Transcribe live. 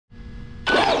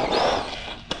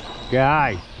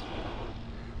Guys,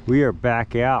 we are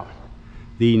back out.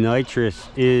 The nitrous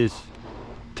is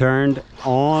turned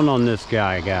on this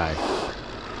guy, guys.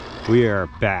 We are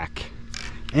back.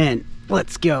 And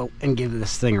let's go and give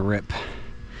this thing a rip.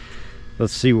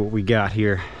 Let's see what we got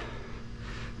here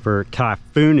for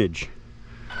typhoonage.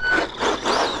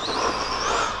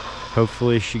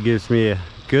 Hopefully she gives me a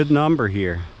good number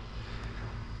here.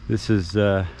 This is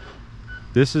the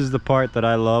part that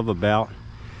I love about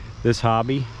this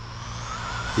hobby.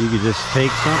 You could just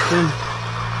take something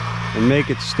and make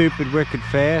it stupid wicked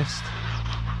fast.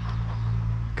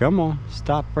 Come on,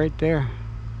 stop right there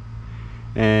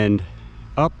and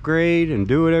upgrade and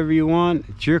do whatever you want.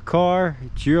 It's your car,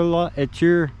 it's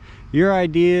your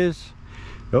ideas.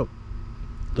 Oh,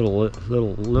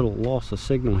 little loss of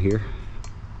signal here.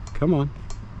 Come on,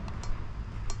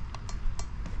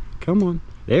 come on,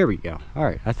 there we go. All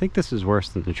right, I think this is worse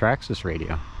than the NITROUS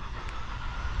radio.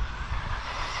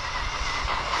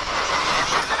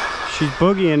 She's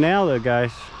boogieing now though,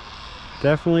 guys.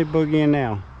 Definitely boogieing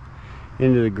now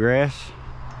into the grass.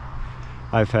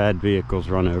 I've had vehicles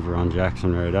run over on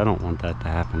Jackson Road. I don't want that to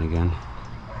happen again.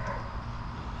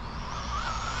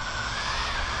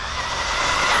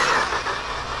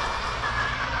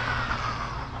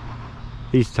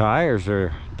 These tires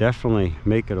are definitely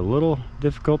make it a little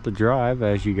difficult to drive,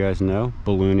 as you guys know,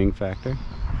 ballooning factor.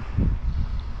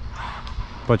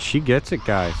 But she gets it,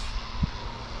 guys.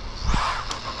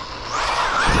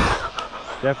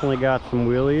 Definitely got some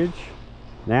wheelage.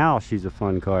 Now she's a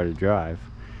fun car to drive.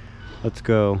 Let's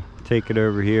go take it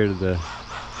over here to the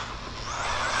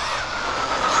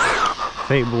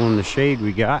table in the shade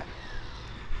we got.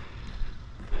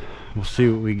 We'll see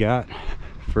what we got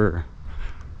for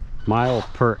mile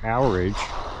per hourage.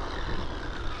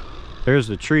 There's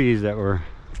the trees that were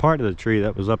part of the tree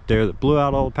that was up there that blew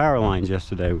out all the power lines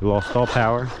yesterday. We lost all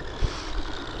power.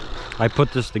 I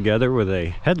put this together with a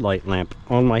headlight lamp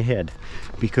on my head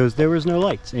because there was no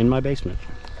lights in my basement.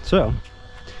 So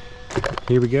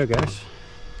here we go, guys.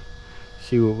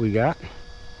 See what we got.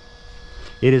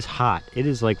 It is hot. It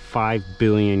is like 5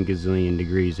 billion gazillion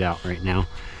degrees out right now.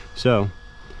 So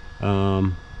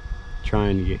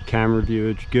trying to get camera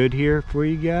viewage good here for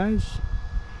you guys.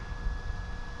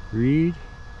 Read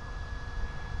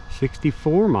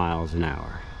 64 miles an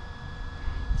hour.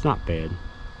 It's not bad.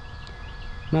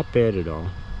 Not bad at all.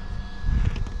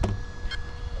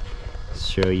 Let's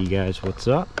show you guys what's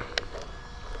up.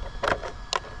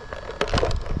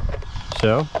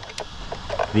 So,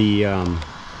 the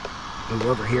move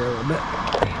over here a little bit.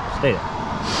 Stay there.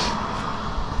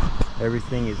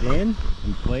 Everything is in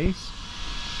place.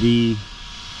 The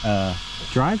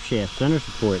drive shaft center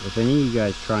support, if any of you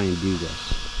guys try and do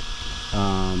this,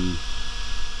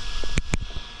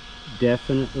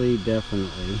 definitely I'm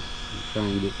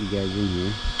trying to get you guys in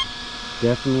here.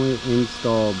 Definitely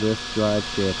install this drive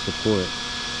shaft support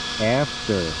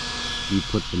after you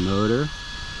put the motor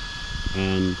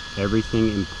and everything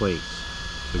in place.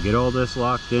 So get all this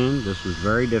locked in. This was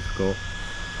very difficult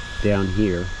down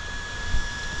here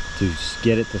to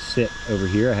get it to sit over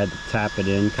here. I had to tap it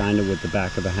in kind of with the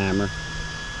back of a hammer,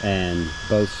 and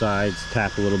both sides,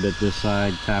 tap a little bit this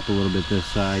side, tap a little bit this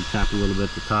side, tap a little bit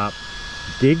the top.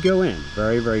 Did go in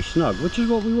very snug, which is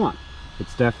what we want.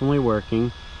 It's definitely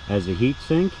working as a heat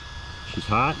sink. She's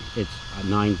hot. It's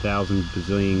 9,000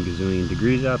 bazillion gazillion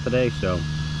degrees out today, so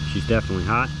she's definitely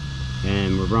hot.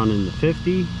 And we're running the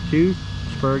 50 tooth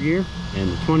spur gear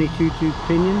and the 22 tooth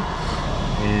pinion,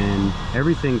 and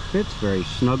everything fits very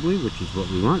snugly, which is what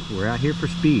we want. We're out here for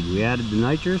speed. We added the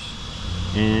nitrous,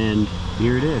 and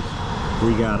here it is.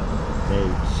 We got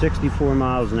a 64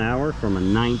 miles an hour from a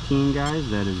 19, guys.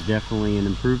 That is definitely an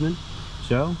improvement.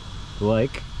 So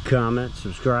like, comment,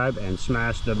 subscribe, and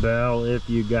smash the bell if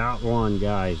you got one,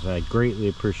 guys. I greatly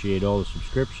appreciate all the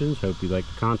subscriptions. Hope you like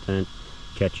the content.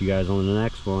 Catch you guys on the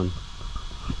next one.